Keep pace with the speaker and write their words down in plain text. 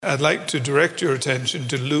I'd like to direct your attention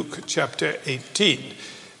to Luke chapter 18.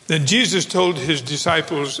 Then Jesus told his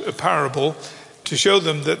disciples a parable to show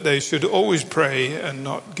them that they should always pray and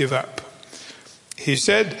not give up. He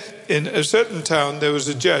said, in a certain town there was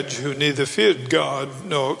a judge who neither feared God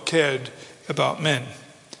nor cared about men.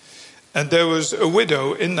 And there was a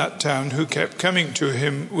widow in that town who kept coming to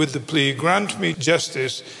him with the plea, "Grant me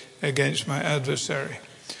justice against my adversary."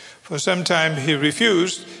 For some time he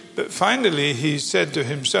refused, but finally he said to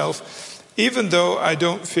himself, "Even though I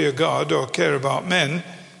don't fear God or care about men,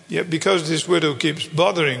 yet because this widow keeps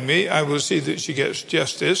bothering me, I will see that she gets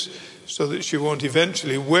justice, so that she won't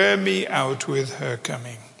eventually wear me out with her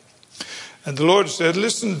coming." And the Lord said,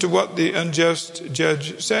 "Listen to what the unjust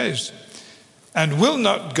judge says. And will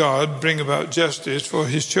not God bring about justice for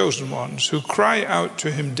his chosen ones who cry out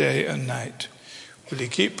to him day and night? Will he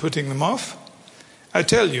keep putting them off? I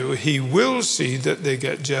tell you, he will see that they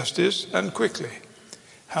get justice, and quickly.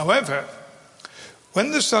 However,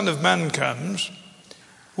 when the Son of Man comes,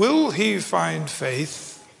 will he find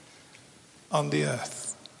faith on the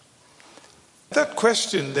earth?" That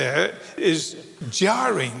question there is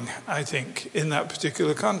jarring, I think, in that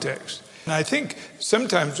particular context. And I think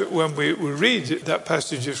sometimes when we read that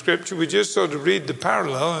passage of Scripture, we just sort of read the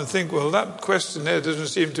parallel and think, well, that question there doesn't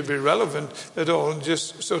seem to be relevant at all, and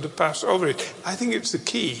just sort of pass over it. I think it's the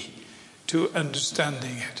key to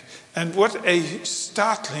understanding it. And what a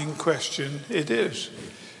startling question it is.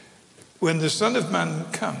 When the Son of Man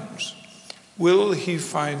comes, will he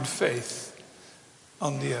find faith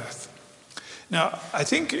on the earth? Now, I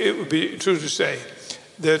think it would be true to say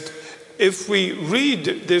that if we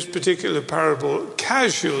read this particular parable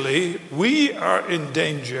casually, we are in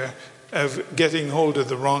danger of getting hold of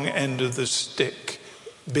the wrong end of the stick,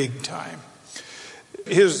 big time.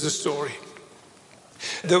 Here's the story.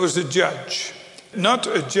 There was a judge, not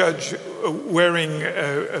a judge wearing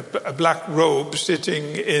a black robe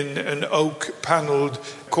sitting in an oak-paneled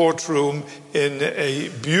courtroom in a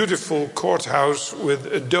beautiful courthouse with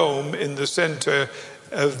a dome in the center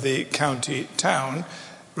of the county town.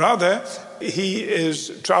 Rather, he is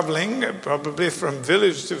traveling probably from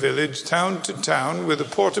village to village, town to town, with a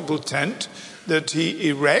portable tent that he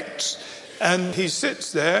erects. And he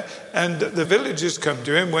sits there, and the villagers come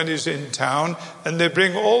to him when he's in town, and they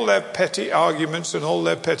bring all their petty arguments and all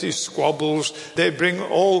their petty squabbles. They bring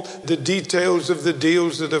all the details of the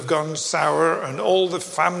deals that have gone sour and all the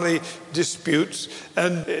family disputes.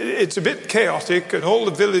 And it's a bit chaotic, and all the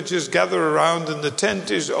villagers gather around, and the tent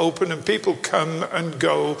is open, and people come and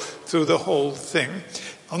go through the whole thing.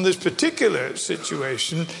 On this particular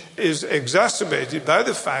situation is exacerbated by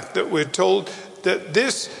the fact that we're told that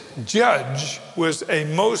this judge was a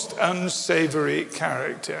most unsavory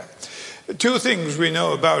character. Two things we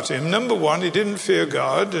know about him. Number one, he didn't fear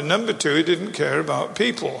God, and number two, he didn't care about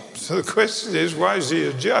people. So the question is, why is he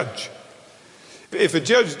a judge? If a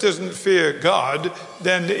judge doesn't fear God,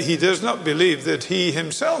 then he does not believe that he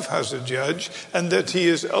himself has a judge and that he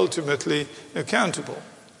is ultimately accountable.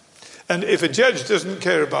 And if a judge doesn't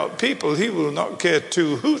care about people, he will not care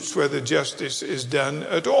two hoots whether justice is done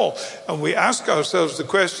at all. And we ask ourselves the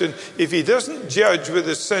question, if he doesn't judge with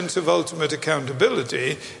a sense of ultimate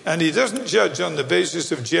accountability, and he doesn't judge on the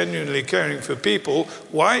basis of genuinely caring for people,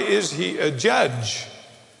 why is he a judge?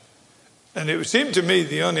 And it would seem to me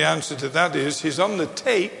the only answer to that is he's on the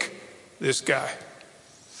take, this guy.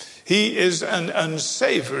 He is an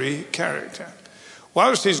unsavory character.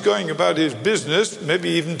 Whilst he's going about his business,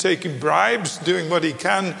 maybe even taking bribes, doing what he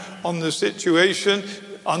can on the situation,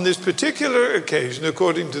 on this particular occasion,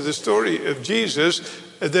 according to the story of Jesus,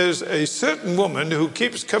 there's a certain woman who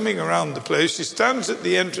keeps coming around the place. She stands at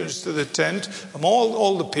the entrance to the tent among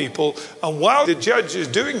all the people, and while the judge is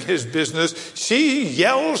doing his business, she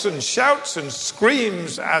yells and shouts and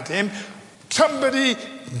screams at him, "Somebody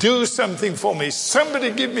do something for me. Somebody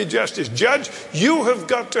give me justice. Judge, you have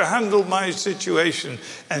got to handle my situation."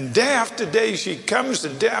 And day after day she comes,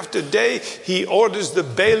 and day after day he orders the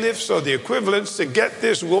bailiffs or the equivalents to get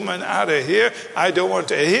this woman out of here. I don't want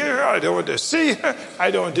to hear her. I don't want to see her.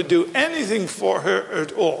 I don't want to do anything for her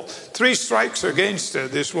at all. 3 strikes against her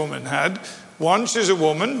this woman had. 1, she's a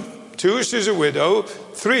woman. 2, she's a widow.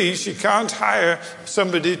 3, she can't hire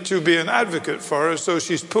somebody to be an advocate for her, so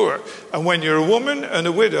she's poor. And when you're a woman and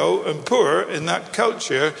a widow and poor in that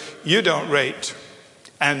culture, you don't rate.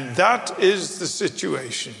 And that is the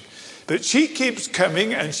situation. But she keeps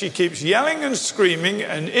coming, and she keeps yelling and screaming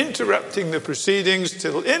and interrupting the proceedings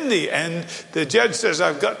till in the end the judge says,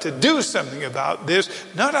 "I've got to do something about this,"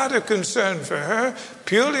 not out of concern for her,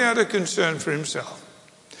 purely out of concern for himself.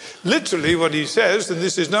 Literally what he says, and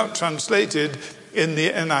this is not translated in the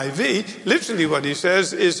NIV, literally what he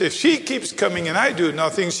says is, if she keeps coming and I do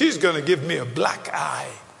nothing, she's going to give me a black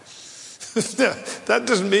eye. That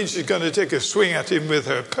doesn't mean she's going to take a swing at him with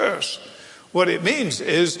her purse. What it means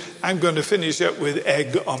is, I'm going to finish up with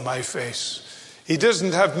egg on my face. He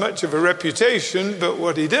doesn't have much of a reputation, but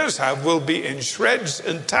what he does have will be in shreds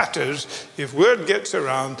and tatters if word gets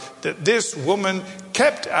around that this woman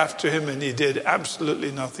kept after him and he did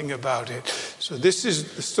absolutely nothing about it. So this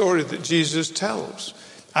is the story that Jesus tells.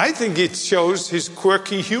 I think it shows his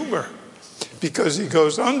quirky humor, because he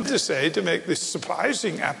goes on to say, to make this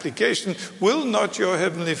surprising application, will not your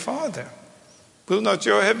heavenly Father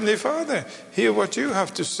hear what you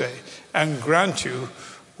have to say and grant you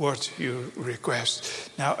what you request?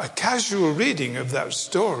 Now, a casual reading of that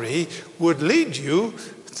story would lead you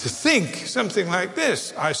to think something like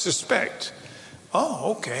this, I suspect.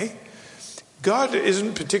 Oh, okay. God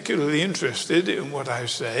isn't particularly interested in what I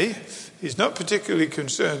say. He's not particularly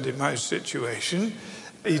concerned in my situation.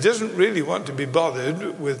 He doesn't really want to be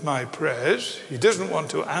bothered with my prayers. He doesn't want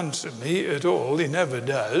to answer me at all. He never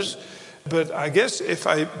does. But I guess if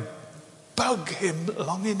I bug him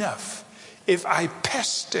long enough, if I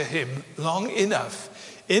pester him long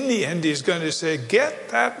enough, in the end he's going to say, get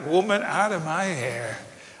that woman out of my hair.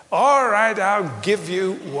 All right, I'll give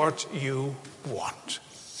you what you want.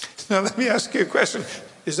 Now let me ask you a question.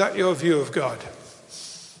 Is that your view of God?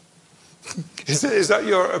 Is that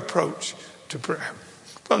your approach to prayer?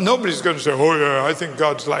 Well, nobody's going to say, oh yeah, I think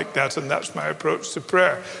God's like that and that's my approach to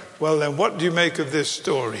prayer. Well then, what do you make of this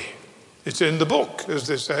story? It's in the book, as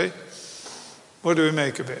they say. What do we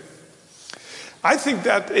make of it? I think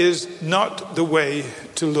that is not the way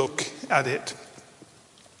to look at it.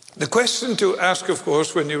 The question to ask, of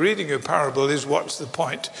course, when you're reading a parable is, what's the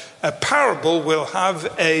point? A parable will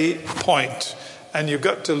have a point, and you've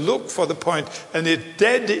got to look for the point. And it's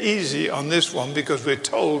dead easy on this one, because we're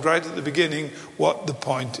told right at the beginning what the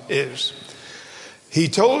point is. He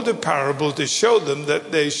told a parable to show them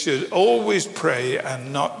that they should always pray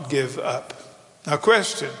and not give up. Now,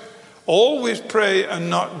 question. Always pray and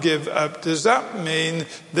not give up. Does that mean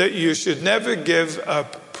that you should never give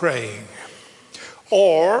up praying?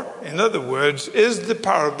 Or, in other words, is the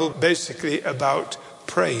parable basically about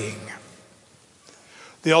praying?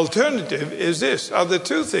 The alternative is this. Are there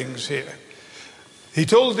two things here? He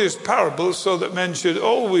told this parable so that men should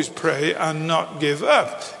always pray and not give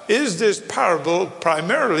up. Is this parable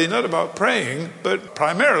primarily not about praying, but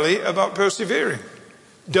primarily about persevering?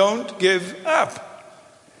 Don't give up.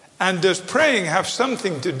 And does praying have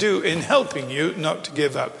something to do in helping you not to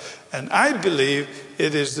give up? And I believe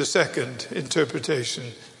it is the second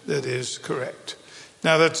interpretation that is correct.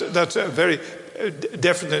 Now, that's a very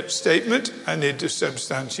definite statement. I need to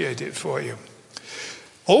substantiate it for you.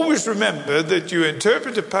 Always remember that you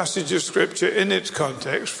interpret a passage of Scripture in its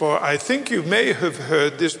context, for I think you may have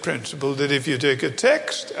heard this principle, that if you take a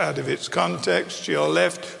text out of its context, you're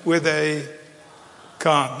left with a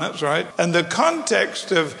con. That's right. And the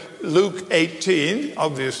context of Luke 18,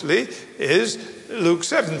 obviously, is Luke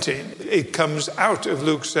 17. It comes out of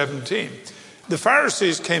Luke 17. The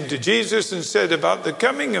Pharisees came to Jesus and said, about the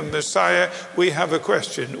coming of Messiah, we have a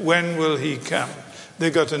question. When will he come?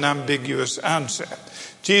 They got an ambiguous answer.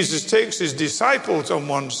 Jesus takes his disciples on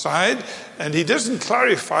one side, and he doesn't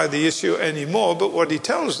clarify the issue anymore, but what he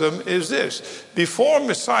tells them is this. Before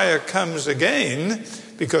Messiah comes again,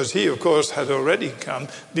 because he, of course, had already come,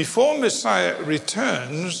 before Messiah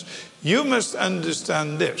returns, you must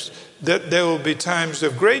understand this, that there will be times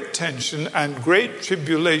of great tension and great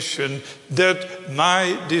tribulation that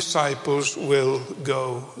my disciples will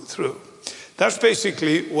go through. That's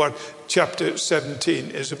basically what chapter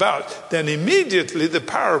 17 is about. Then immediately the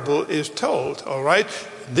parable is told, all right?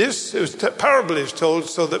 This parable is told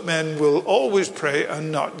so that men will always pray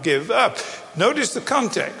and not give up. Notice the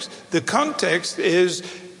context. The context is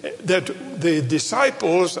that the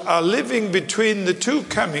disciples are living between the two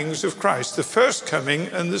comings of Christ, the first coming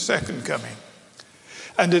and the second coming.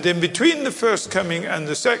 And that in between the first coming and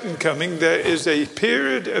the second coming, there is a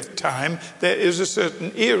period of time, there is a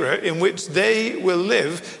certain era in which they will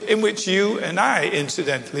live, in which you and I,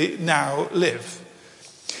 incidentally, now live.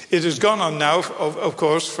 It has gone on now, of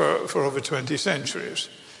course, for over 20 centuries.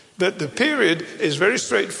 But the period is very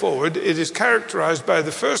straightforward. It is characterized by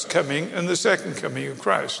the first coming and the second coming of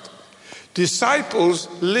Christ. Disciples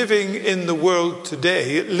living in the world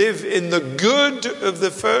today live in the good of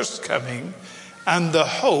the first coming and the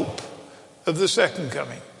hope of the second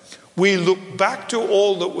coming. We look back to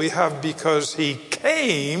all that we have because he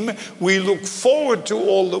came. We look forward to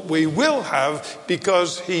all that we will have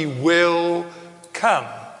because he will come.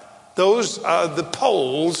 Those are the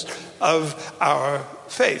poles of our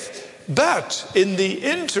faith. But in the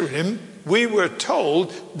interim, we were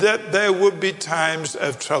told that there would be times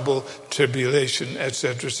of trouble, tribulation,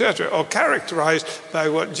 etc., or characterized by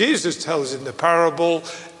what Jesus tells in the parable,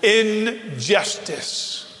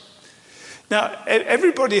 injustice. Now,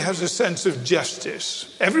 everybody has a sense of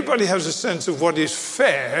justice. Everybody has a sense of what is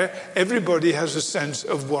fair. Everybody has a sense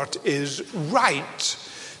of what is right.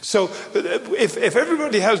 So if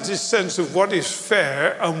everybody has this sense of what is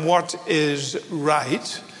fair and what is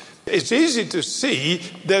right, it's easy to see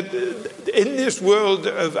that in this world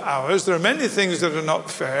of ours, there are many things that are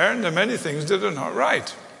not fair and there are many things that are not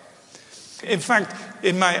right. In fact,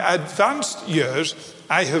 in my advanced years,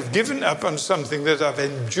 I have given up on something that I've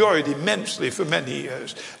enjoyed immensely for many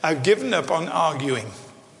years. I've given up on arguing.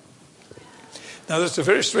 Now, that's a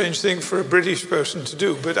very strange thing for a British person to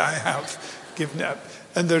do, but I have given up.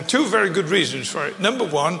 And there are two very good reasons for it. Number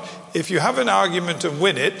one, if you have an argument and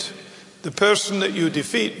win it, the person that you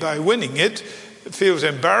defeat by winning it feels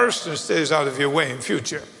embarrassed and stays out of your way in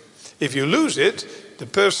future. If you lose it, the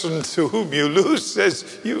person to whom you lose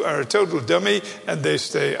says you are a total dummy, and they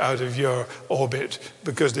stay out of your orbit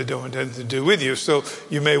because they don't want anything to do with you. So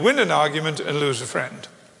you may win an argument and lose a friend.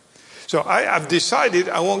 So I've decided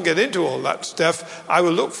I won't get into all that stuff. I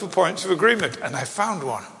will look for points of agreement, and I found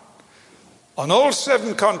one. On all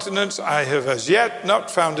 7 continents, I have as yet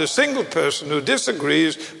not found a single person who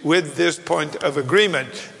disagrees with this point of agreement.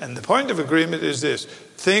 And the point of agreement is this: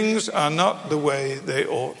 things are not the way they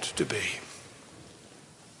ought to be.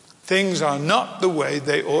 Things are not the way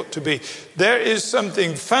they ought to be. There is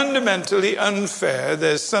something fundamentally unfair.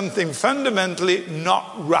 There's something fundamentally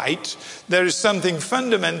not right. There is something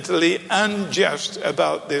fundamentally unjust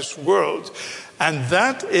about this world. And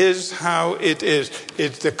that is how it is.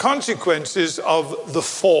 It's the consequences of the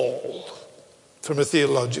fall from a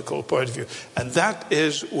theological point of view. And that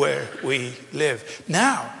is where we live.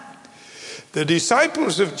 Now, the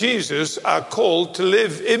disciples of Jesus are called to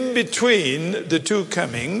live in between the two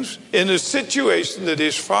comings in a situation that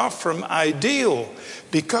is far from ideal.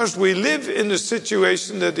 Because we live in a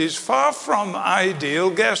situation that is far from ideal,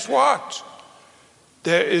 guess what?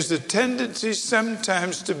 There is a tendency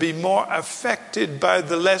sometimes to be more affected by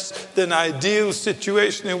the less than ideal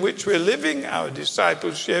situation in which we're living our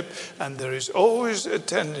discipleship, and there is always a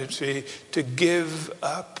tendency to give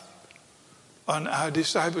up on our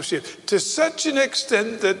discipleship to such an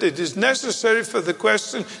extent that it is necessary for the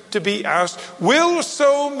question to be asked, will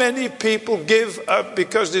so many people give up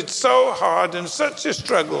because it's so hard and such a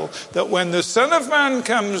struggle that when the Son of Man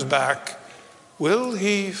comes back, will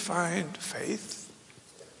he find faith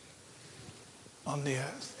on the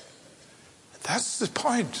earth? That's the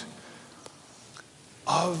point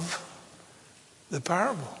of the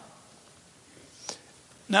parable.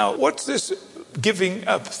 Now, what's this giving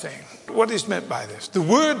up thing? What is meant by this? The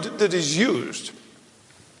word that is used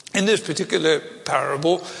in this particular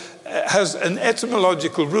parable has an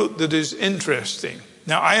etymological root that is interesting.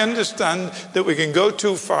 Now, I understand that we can go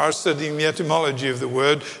too far studying the etymology of the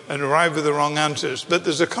word and arrive at the wrong answers, but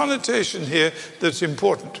there's a connotation here that's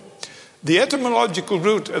important. The etymological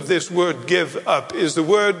root of this word give up is the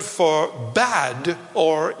word for bad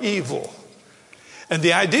or evil. And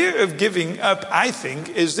the idea of giving up, I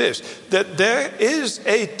think, is this: that there is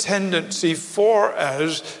a tendency for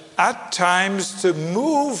us at times to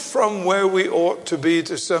move from where we ought to be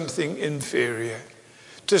to something inferior,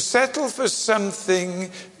 to settle for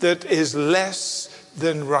something that is less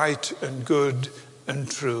than right and good and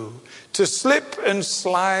true, to slip and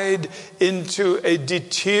slide into a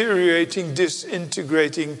deteriorating,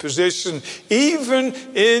 disintegrating position, even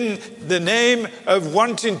in the name of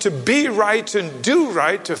wanting to be right and do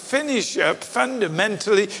right, to finish up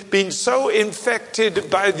fundamentally being so infected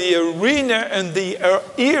by the arena and the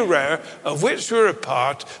era of which we're a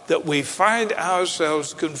part that we find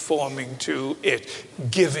ourselves conforming to it.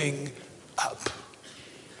 Giving up.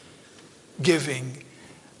 Giving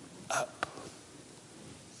up.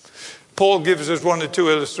 Paul gives us 1 or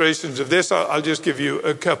 2 illustrations of this. I'll just give you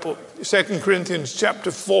a couple. 2 Corinthians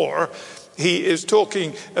chapter 4, he is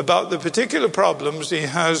talking about the particular problems he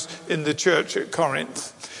has in the church at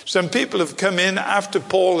Corinth. Some people have come in after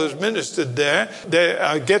Paul has ministered there. They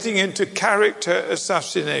are getting into character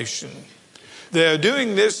assassination. They are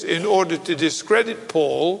doing this in order to discredit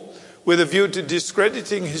Paul, with a view to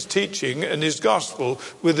discrediting his teaching and his gospel,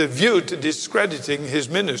 with a view to discrediting his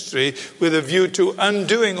ministry, with a view to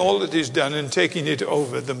undoing all that he's done and taking it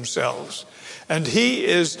over themselves. And he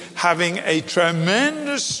is having a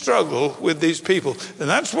tremendous struggle with these people. And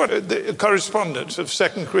that's what the correspondence of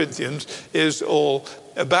 2 Corinthians is all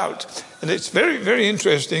about. And it's very, very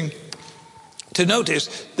interesting to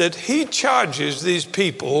notice that he charges these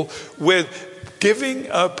people with giving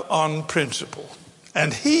up on principle.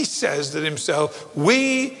 And he says that himself,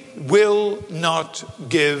 we will not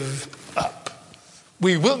give up.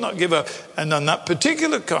 We will not give up. And on that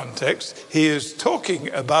particular context, he is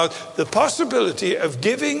talking about the possibility of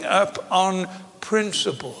giving up on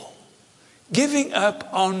principle. Giving up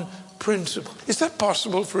on principle. Is that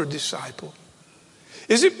possible for a disciple?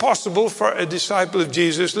 Is it possible for a disciple of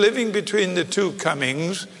Jesus living between the two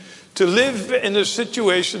comings to live in a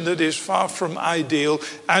situation that is far from ideal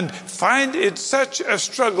and find it such a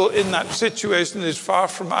struggle in that situation that is far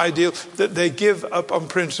from ideal that they give up on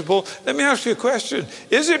principle? Let me ask you a question.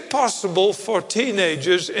 Is it possible for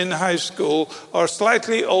teenagers in high school or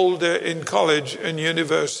slightly older in college and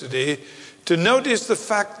university to notice the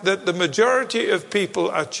fact that the majority of people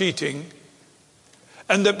are cheating,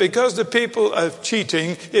 and that because the people are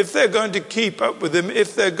cheating, if they're going to keep up with them,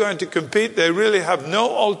 if they're going to compete, they really have no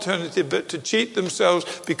alternative but to cheat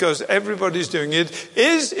themselves because everybody's doing it?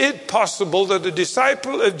 Is it possible that a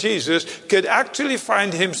disciple of Jesus could actually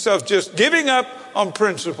find himself just giving up on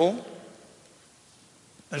principle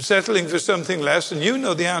and settling for something less? And you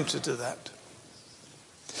know the answer to that.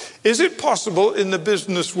 Is it possible in the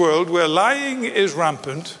business world where lying is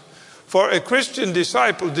rampant for a Christian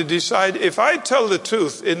disciple to decide, if I tell the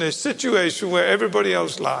truth in a situation where everybody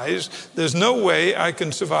else lies, there's no way I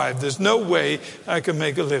can survive. There's no way I can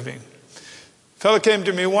make a living? A fellow came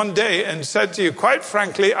to me one day and said to you, quite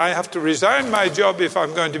frankly, I have to resign my job if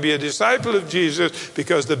I'm going to be a disciple of Jesus,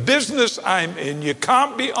 because the business I'm in, you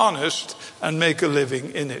can't be honest and make a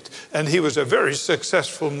living in it. And he was a very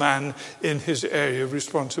successful man in his area of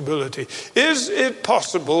responsibility. Is it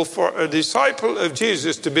possible for a disciple of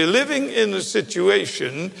Jesus to be living in a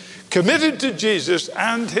situation committed to Jesus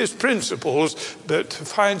and his principles, but to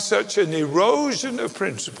find such an erosion of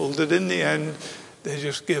principle that in the end they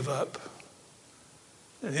just give up?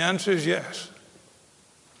 And the answer is yes.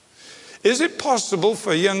 Is it possible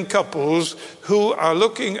for young couples who are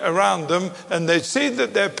looking around them and they see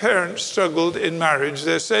that their parents struggled in marriage,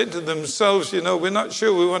 they're saying to themselves, we're not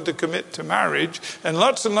sure we want to commit to marriage, and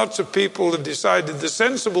lots of people have decided the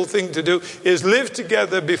sensible thing to do is live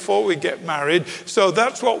together before we get married, so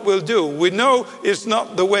that's what we'll do. We know it's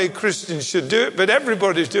not the way Christians should do it, but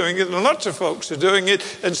everybody's doing it and lots of folks are doing it,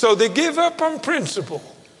 and so they give up on principle.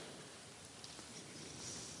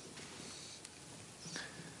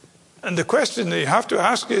 And the question that you have to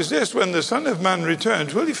ask is this: when the Son of Man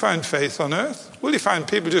returns, will he find faith on earth? Will he find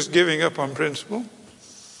people just giving up on principle?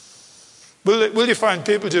 Will he find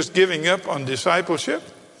people just giving up on discipleship?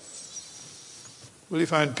 Will he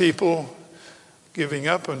find people giving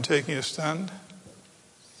up on taking a stand?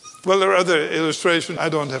 Well, there are other illustrations. I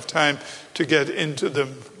don't have time to get into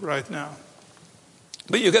them right now.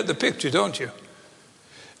 But you get the picture, don't you?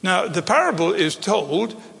 Now, the parable is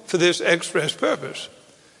told for this express purpose.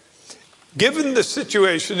 Given the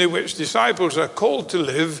situation in which disciples are called to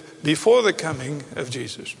live before the coming of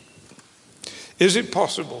Jesus, is it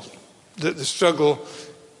possible that the struggle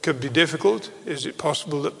could be difficult? Is it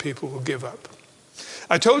possible that people will give up?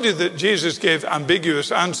 I told you that Jesus gave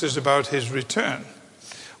ambiguous answers about his return.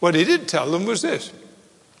 What he did tell them was this.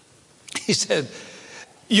 He said,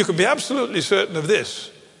 you can be absolutely certain of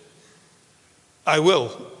this: I will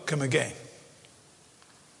come again.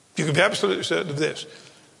 You can be absolutely certain of this.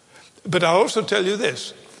 But I'll also tell you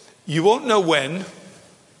this: you won't know when,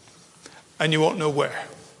 and you won't know where.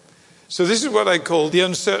 So this is what I call the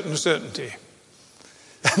uncertain certainty.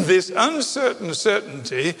 And this uncertain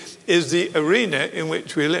certainty is the arena in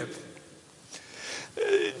which we live.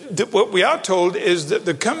 What we are told is that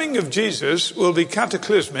the coming of Jesus will be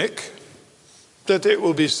cataclysmic, that it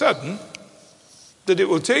will be sudden, that it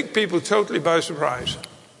will take people totally by surprise,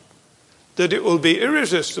 that it will be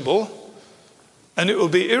irresistible, and it will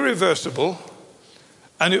be irreversible,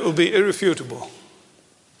 and it will be irrefutable.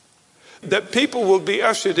 That people will be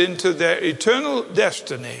ushered into their eternal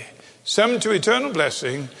destiny, some to eternal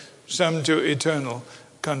blessing, some to eternal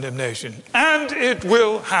condemnation. And it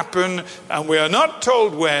will happen, and we are not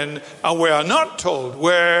told when, and we are not told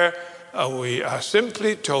where, and we are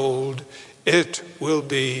simply told it will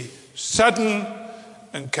be sudden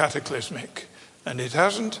and cataclysmic. And it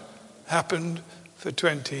hasn't happened for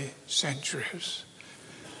 20 centuries.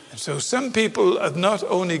 And so some people have not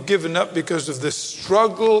only given up because of the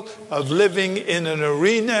struggle of living in an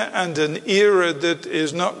arena and an era that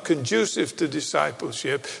is not conducive to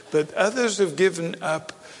discipleship, but others have given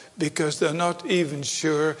up because they're not even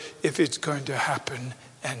sure if it's going to happen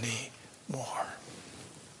anymore.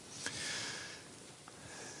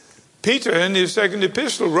 Peter, in his second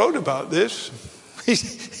epistle, wrote about this.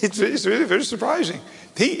 It's really very surprising.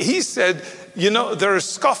 He said, there are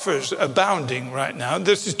scoffers abounding right now.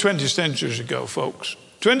 This is 20 centuries ago, folks.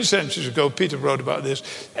 20 centuries ago, Peter wrote about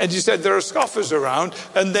this. And he said there are scoffers around,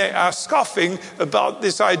 and they are scoffing about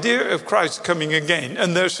this idea of Christ coming again.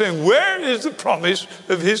 And they're saying, where is the promise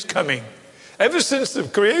of his coming? Ever since the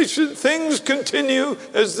creation, things continue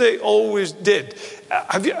as they always did.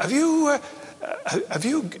 Have you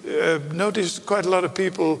noticed quite a lot of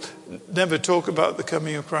people never talk about the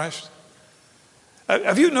coming of Christ?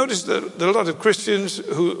 Have you noticed that there are a lot of Christians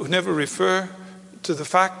who never refer to the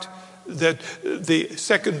fact that the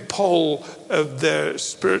second pole of their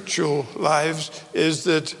spiritual lives is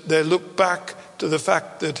that they look back to the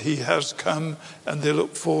fact that he has come, and they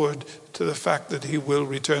look forward to the fact that he will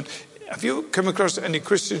return? Have you come across any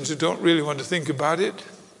Christians who don't really want to think about it?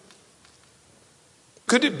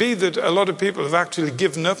 Could it be that a lot of people have actually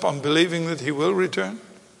given up on believing that he will return,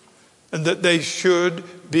 and that they should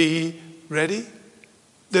be ready?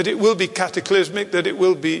 That it will be cataclysmic, that it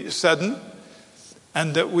will be sudden,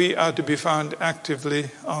 and that we are to be found actively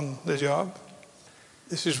on the job?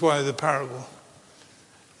 This is why the parable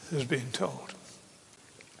is being told.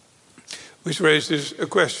 Which raises a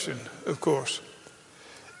question, of course.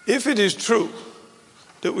 If it is true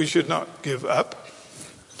that we should not give up,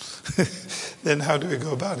 then how do we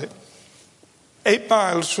go about it? 8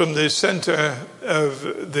 miles from the centre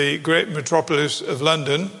of the great metropolis of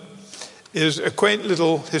London is a quaint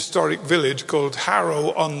little historic village called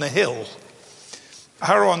Harrow-on-the-Hill.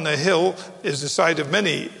 Harrow-on-the-Hill is the site of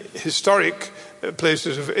many historic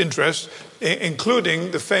places of interest, including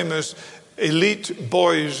the famous elite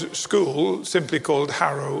boys' school, simply called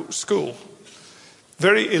Harrow School.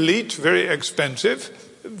 Very elite, very expensive,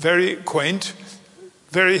 very quaint,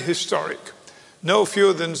 very historic. No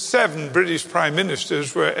fewer than 7 British prime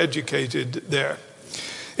ministers were educated there,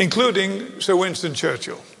 including Sir Winston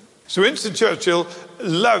Churchill. Sir Winston Churchill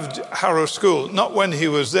loved Harrow School, not when he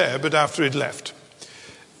was there, but after he'd left.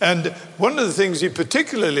 And one of the things he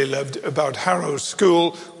particularly loved about Harrow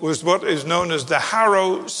School was what is known as the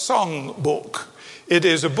Harrow Song Book. It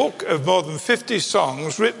is a book of more than 50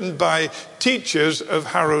 songs written by teachers of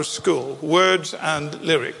Harrow School, words and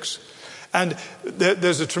lyrics. And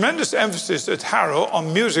there's a tremendous emphasis at Harrow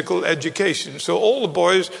on musical education. So all the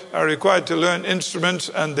boys are required to learn instruments,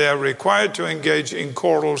 and they are required to engage in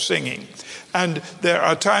choral singing. And there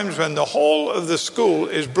are times when the whole of the school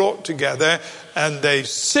is brought together and they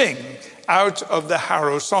sing out of the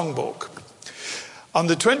Harrow Songbook. On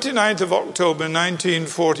the 29th of October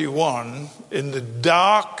 1941, in the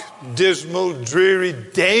dark, dismal, dreary,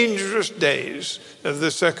 dangerous days of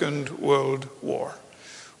the Second World War,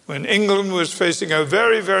 when England was facing a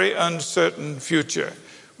very, very uncertain future,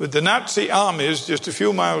 with the Nazi armies just a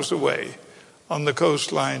few miles away on the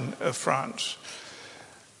coastline of France,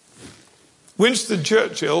 Winston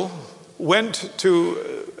Churchill went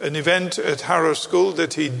to an event at Harrow School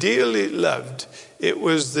that he dearly loved. It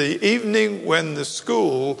was the evening when the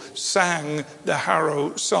school sang the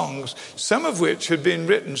Harrow songs, some of which had been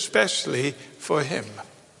written specially for him.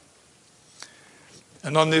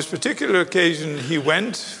 And on this particular occasion he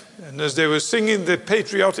went, and as they were singing the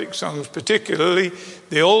patriotic songs particularly,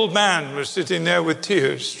 the old man was sitting there with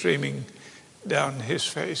tears streaming down his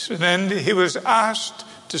face. And then he was asked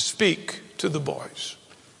to speak to the boys.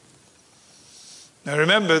 Now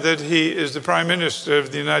remember that he is the Prime Minister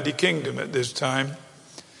of the United Kingdom at this time,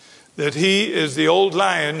 that he is the old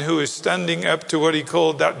lion who is standing up to what he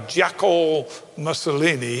called that jackal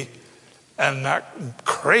Mussolini and that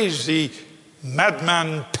crazy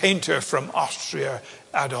madman painter from Austria,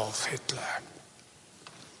 Adolf Hitler.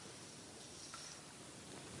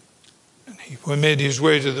 And he made his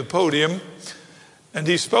way to the podium, and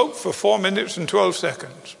he spoke for 4 minutes and 12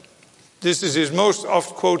 seconds. This is his most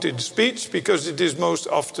oft-quoted speech because it is most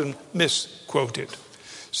often misquoted.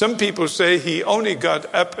 Some people say he only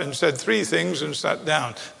got up and said 3 things and sat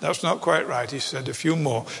down. That's not quite right. He said a few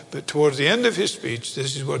more. But towards the end of his speech,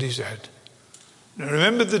 this is what he said. Now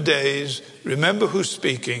remember the days, remember who's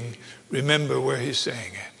speaking, remember where he's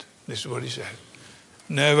saying it. This is what he said.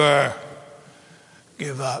 Never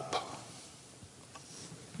give up.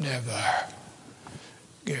 Never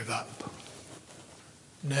give up.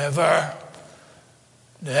 Never,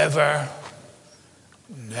 never,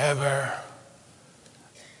 never,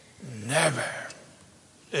 never,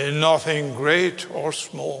 in nothing great or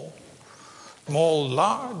small,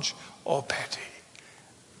 large or petty,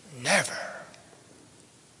 never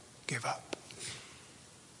give up.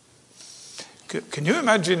 Can you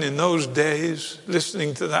imagine in those days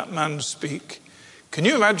listening to that man speak? Can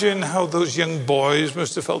you imagine how those young boys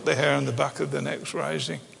must have felt the hair on the back of their necks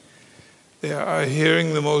rising? They are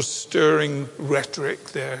hearing the most stirring rhetoric.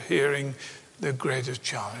 They're hearing the greatest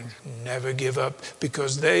challenge: never give up,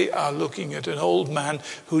 because they are looking at an old man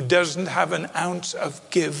who doesn't have an ounce of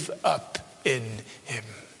give up in him.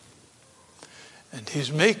 And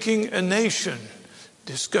he's making a nation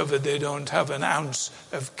discover they don't have an ounce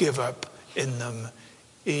of give up in them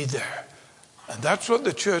either. And that's what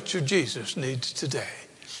the Church of Jesus needs today.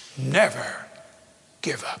 Never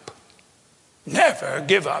give up. Never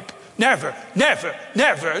give up. Never, never,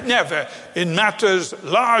 never, never, in matters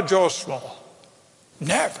large or small.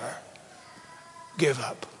 Never give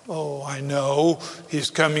up. Oh, I know his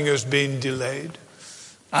coming has been delayed.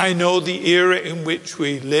 I know the era in which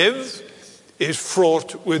we live is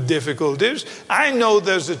fraught with difficulties. I know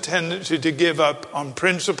there's a tendency to give up on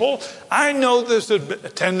principle. I know there's a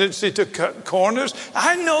tendency to cut corners.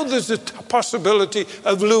 I know there's a possibility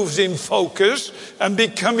of losing focus and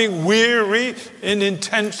becoming weary in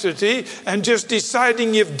intensity and just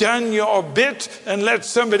deciding you've done your bit and let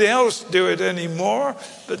somebody else do it anymore.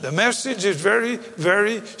 But the message is very,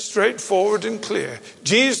 very straightforward and clear.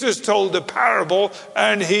 Jesus told a parable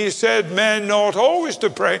and he said, men ought always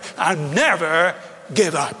to pray and never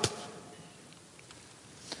give up.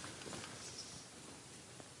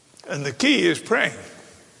 And the key is praying.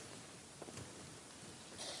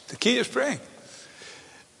 The key is praying.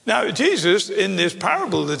 Now, Jesus, in this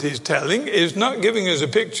parable that he's telling, is not giving us a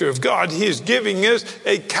picture of God. He is giving us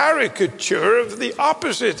a caricature of the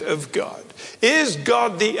opposite of God. Is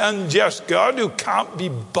God the unjust God who can't be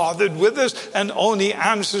bothered with us and only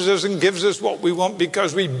answers us and gives us what we want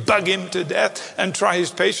because we bug him to death and try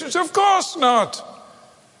his patience? Of course not.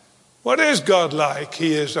 What is God like?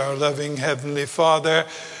 He is our loving Heavenly Father.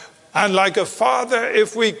 And like a father,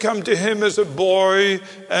 if we come to him as a boy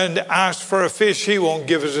and ask for a fish, he won't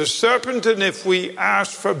give us a serpent. And if we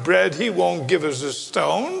ask for bread, he won't give us a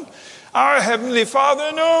stone. Our Heavenly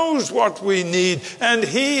Father knows what we need, and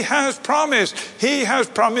he has promised. He has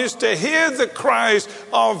promised to hear the cries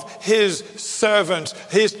of his servants,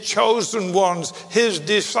 his chosen ones, his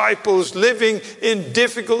disciples living in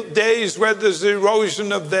difficult days where there's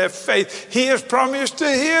erosion of their faith. He has promised to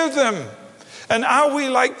hear them. And are we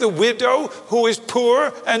like the widow who is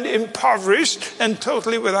poor and impoverished and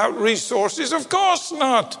totally without resources? Of course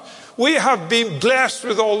not. We have been blessed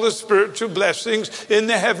with all the spiritual blessings in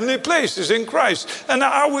the heavenly places in Christ. And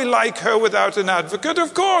are we like her without an advocate?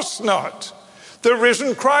 Of course not. The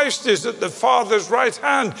risen Christ is at the Father's right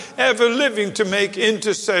hand, ever living to make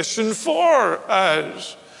intercession for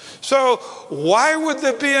us. So why would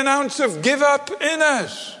there be an ounce of give up in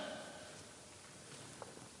us?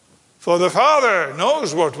 For the Father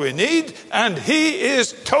knows what we need, and he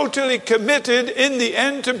is totally committed in the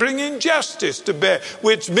end to bringing justice to bear,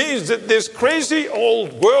 which means that this crazy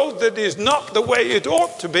old world that is not the way it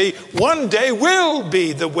ought to be, one day will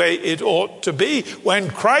be the way it ought to be when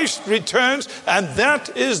Christ returns, and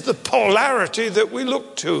that is the polarity that we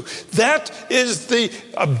look to. That is the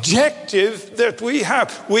objective that we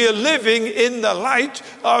have. We are living in the light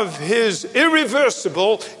of his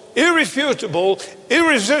irreversible, irrefutable,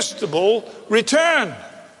 irresistible return.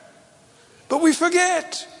 But we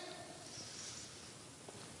forget.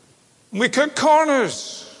 We cut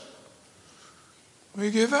corners.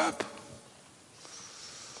 We give up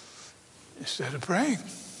instead of praying.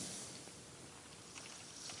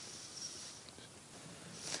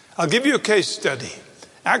 I'll give you a case study.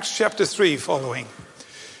 Acts chapter 3 following.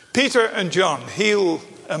 Peter and John heal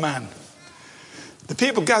a man. The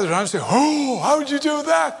people gathered around and said, "Oh, how did you do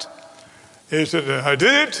that?" He said, "I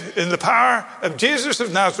did it in the power of Jesus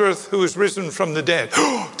of Nazareth, who is risen from the dead."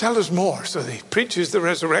 "Oh, tell us more." So he preaches the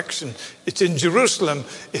resurrection. It's in Jerusalem.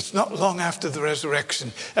 It's not long after the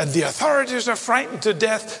resurrection. And the authorities are frightened to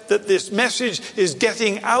death that this message is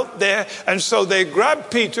getting out there. And so they grab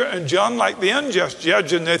Peter and John like the unjust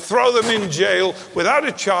judge and they throw them in jail without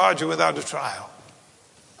a charge and without a trial.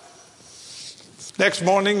 Next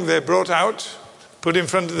morning they're brought out, put in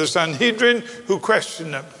front of the Sanhedrin, who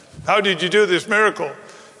questioned them. "How did you do this miracle?"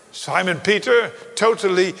 Simon Peter,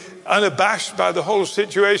 totally unabashed by the whole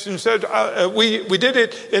situation, said, we did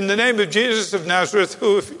it in the name of Jesus of Nazareth,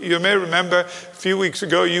 who, if you may remember, a few weeks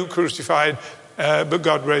ago you crucified, but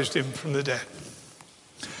God raised him from the dead.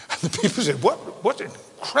 And the people said, what an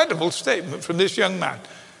incredible statement from this young man.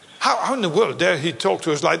 How in the world dare he talk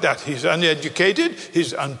to us like that? He's uneducated,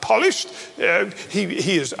 he's unpolished,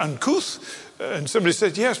 he is uncouth. And somebody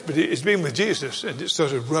said, yes, but he's been with Jesus, and it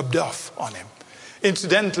sort of rubbed off on him.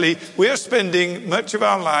 Incidentally, we are spending much of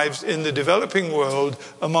our lives in the developing world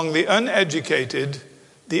among the uneducated,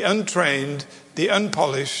 the untrained, the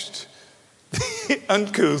unpolished, the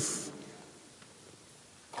uncouth.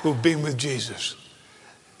 who've been with Jesus,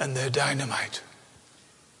 and they're dynamite.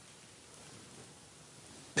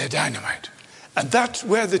 They're dynamite. And that's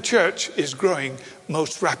where the church is growing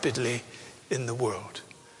most rapidly in the world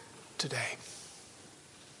today.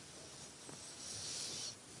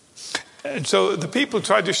 And so the people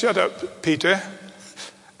tried to shut up Peter,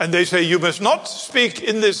 and they say, you must not speak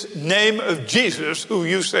in this name of Jesus, who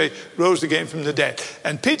you say rose again from the dead.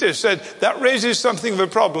 And Peter said, that raises something of a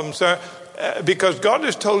problem, sir, because God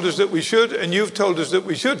has told us that we should, and you've told us that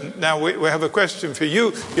we shouldn't. Now we have a question for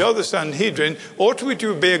you. You're the Sanhedrin. Ought we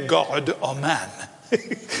to obey God or man?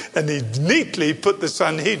 And he neatly put the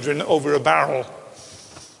Sanhedrin over a barrel,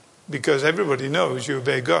 because everybody knows you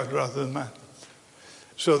obey God rather than man.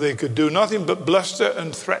 So they could do nothing but bluster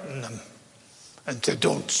and threaten them and say,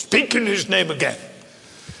 don't speak in his name again.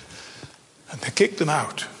 And they kicked them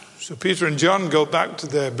out. So Peter and John go back to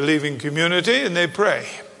their believing community and they pray.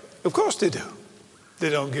 Of course they do.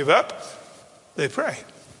 They don't give up. They pray.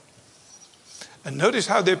 And notice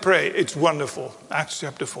how they pray. It's wonderful. Acts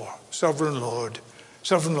chapter 4. Sovereign Lord.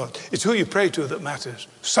 Sovereign Lord. It's who you pray to that matters.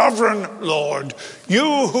 Sovereign Lord,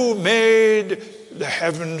 you who made the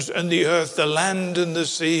heavens and the earth, the land and the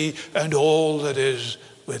sea, and all that is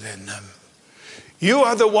within them. You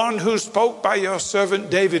are the one who spoke by your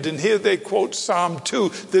servant David. And here they quote Psalm 2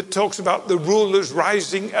 that talks about the rulers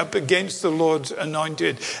rising up against the Lord's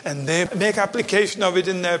anointed. And they make application of it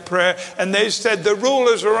in their prayer. And they said, the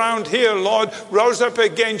rulers around here, Lord, rose up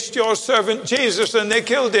against your servant Jesus and they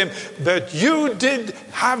killed him. But you did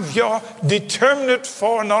have your determinate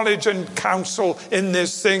foreknowledge and counsel in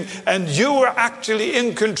this thing. And you were actually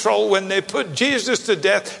in control when they put Jesus to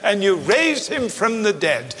death and you raised him from the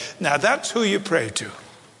dead. Now that's who you pray to.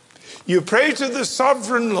 You pray to the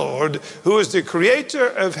sovereign Lord, who is the creator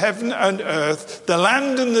of heaven and earth, the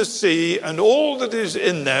land and the sea, and all that is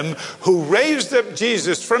in them, who raised up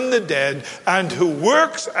Jesus from the dead, and who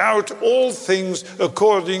works out all things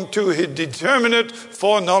according to his determinate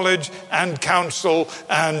foreknowledge and counsel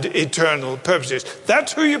and eternal purposes.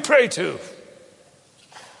 That's who you pray to.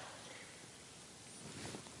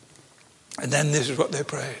 And then this is what they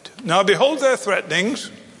prayed. Now behold their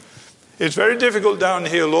threatenings. It's very difficult down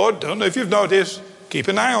here, Lord. Don't know if you've noticed. Keep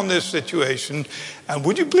an eye on this situation. And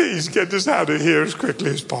would you please get us out of here as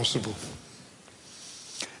quickly as possible?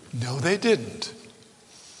 No, they didn't.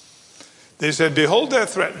 They said, behold their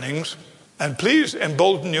threatenings, and please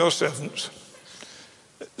embolden your servants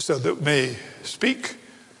so that we may speak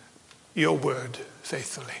your word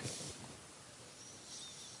faithfully.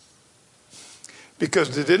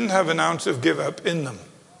 Because they didn't have an ounce of give up in them.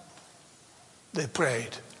 They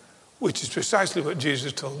prayed. Which is precisely what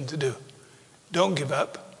Jesus told them to do. Don't give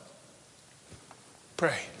up.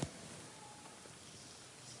 Pray.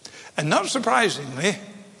 And not surprisingly,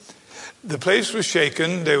 the place was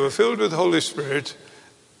shaken, they were filled with the Holy Spirit,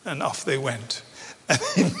 and off they went. And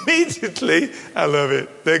immediately, I love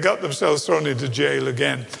it, they got themselves thrown into jail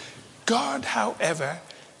again. God, however,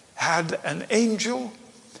 had an angel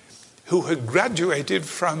who had graduated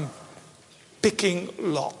from picking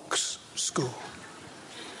locks school.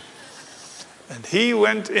 And he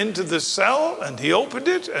went into the cell and he opened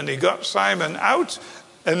it and he got Simon out.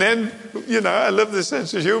 And then, I love the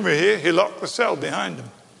sense of humor here. He locked the cell behind him.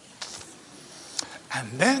 And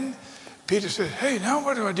then Peter said, hey, now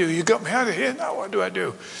what do I do? You got me out of here. Now what do I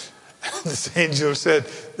do? And this angel said,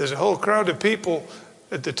 there's a whole crowd of people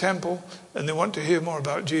at the temple and they want to hear more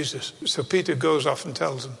about Jesus. So Peter goes off and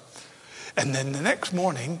tells them. And then the next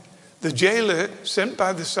morning, the jailer sent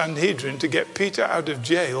by the Sanhedrin to get Peter out of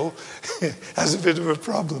jail has a bit of a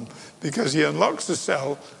problem because he unlocks the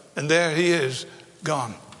cell and there he is,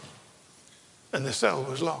 gone. And the cell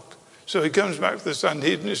was locked. So he comes back to the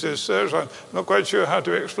Sanhedrin and he says, sirs, I'm not quite sure how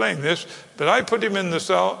to explain this, but I put him in the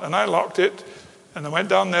cell and I locked it. And I went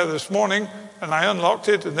down there this morning and I unlocked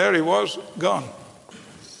it and there he was, gone.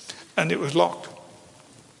 And it was locked.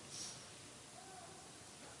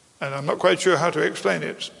 And I'm not quite sure how to explain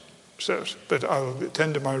it, sirs, but I'll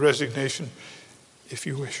tender my resignation if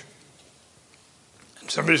you wish.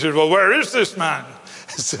 And somebody said, well, where is this man?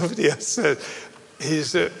 And somebody else said,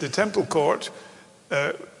 he's at the temple court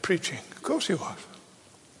preaching. Of course he was.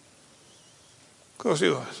 Of course he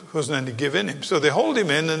was. There wasn't any give in him. So they hold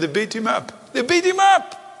him in and they beat him up. They beat him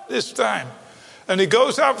up this time. And he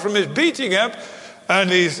goes out from his beating up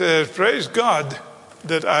and he says, praise God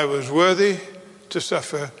that I was worthy to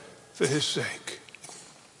suffer for his sake.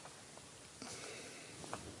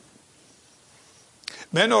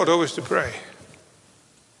 Men ought always to pray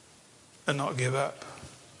and not give up.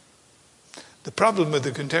 The problem with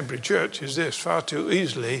the contemporary church is this: far too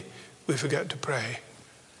easily we forget to pray,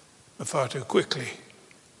 and far too quickly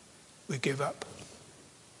we give up.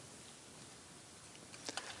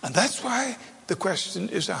 And that's why the question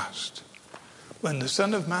is asked, when the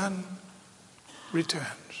Son of Man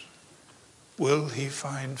returns, will he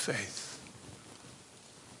find faith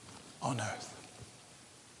on earth?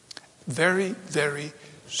 Very, very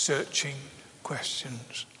searching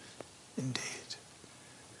questions indeed.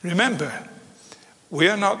 Remember, we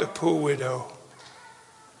are not a poor widow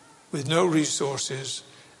with no resources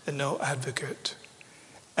and no advocate.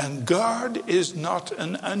 And God is not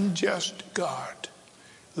an unjust God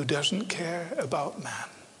who doesn't care about man.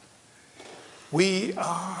 We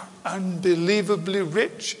are unbelievably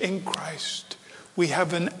rich in Christ. We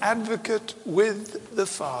have an advocate with the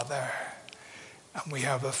Father. And we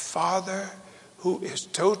have a Father who is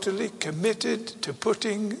totally committed to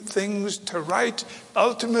putting things to right,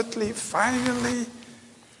 ultimately, finally,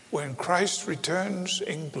 when Christ returns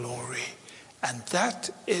in glory. And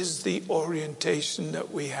that is the orientation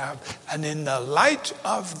that we have. And in the light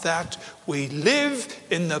of that, we live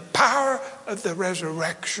in the power of the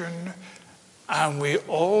resurrection. And we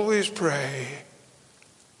always pray.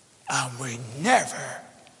 And we never,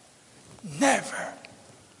 never,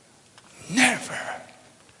 never,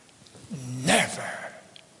 never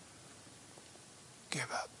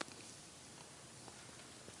give up.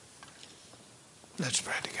 Let's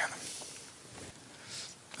pray together.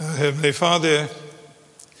 Heavenly Father,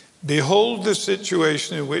 behold the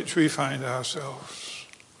situation in which we find ourselves.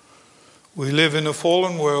 We live in a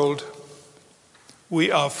fallen world. We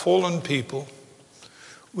are fallen people.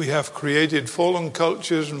 We have created fallen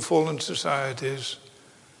cultures and fallen societies.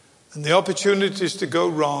 And the opportunities to go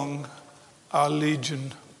wrong are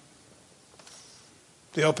legion.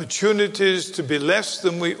 The opportunities to be less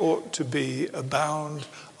than we ought to be abound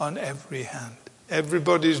on every hand.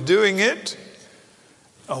 Everybody's doing it.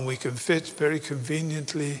 And we can fit very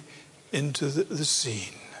conveniently into the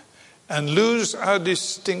scene and lose our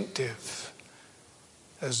distinctive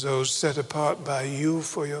as those set apart by you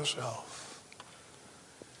for yourself.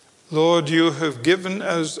 Lord, you have given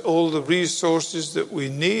us all the resources that we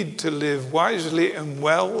need to live wisely and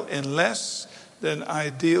well in less than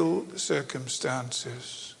ideal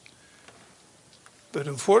circumstances. But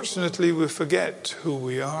unfortunately, we forget who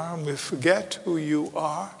we are and we forget who you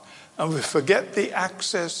are. And we forget the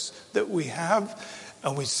access that we have,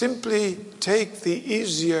 and we simply take the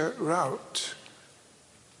easier route,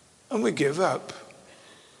 and we give up.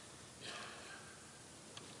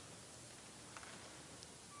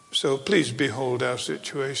 So please behold our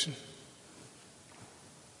situation,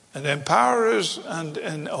 and empower us and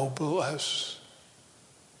ennoble us,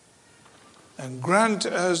 and grant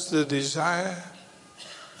us the desire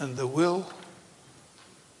and the will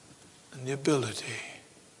and the ability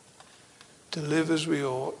to live as we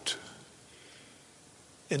ought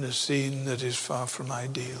in a scene that is far from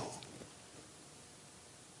ideal.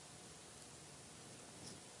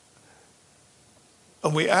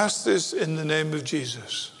 And we ask this in the name of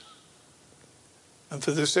Jesus. And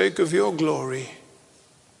for the sake of your glory,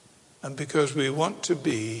 and because we want to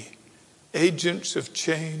be agents of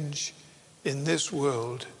change in this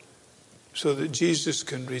world so that Jesus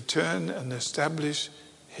can return and establish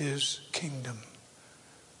his kingdom.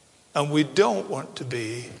 And we don't want to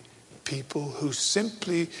be people who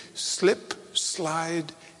simply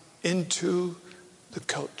slide into the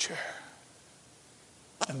culture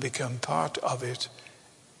and become part of it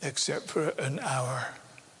except for an hour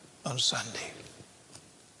on Sunday.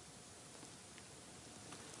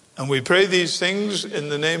 And we pray these things in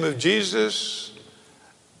the name of Jesus,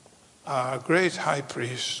 our great high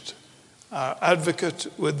priest, our advocate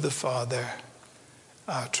with the Father,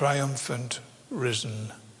 our triumphant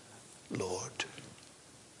risen Lord.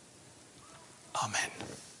 Amen.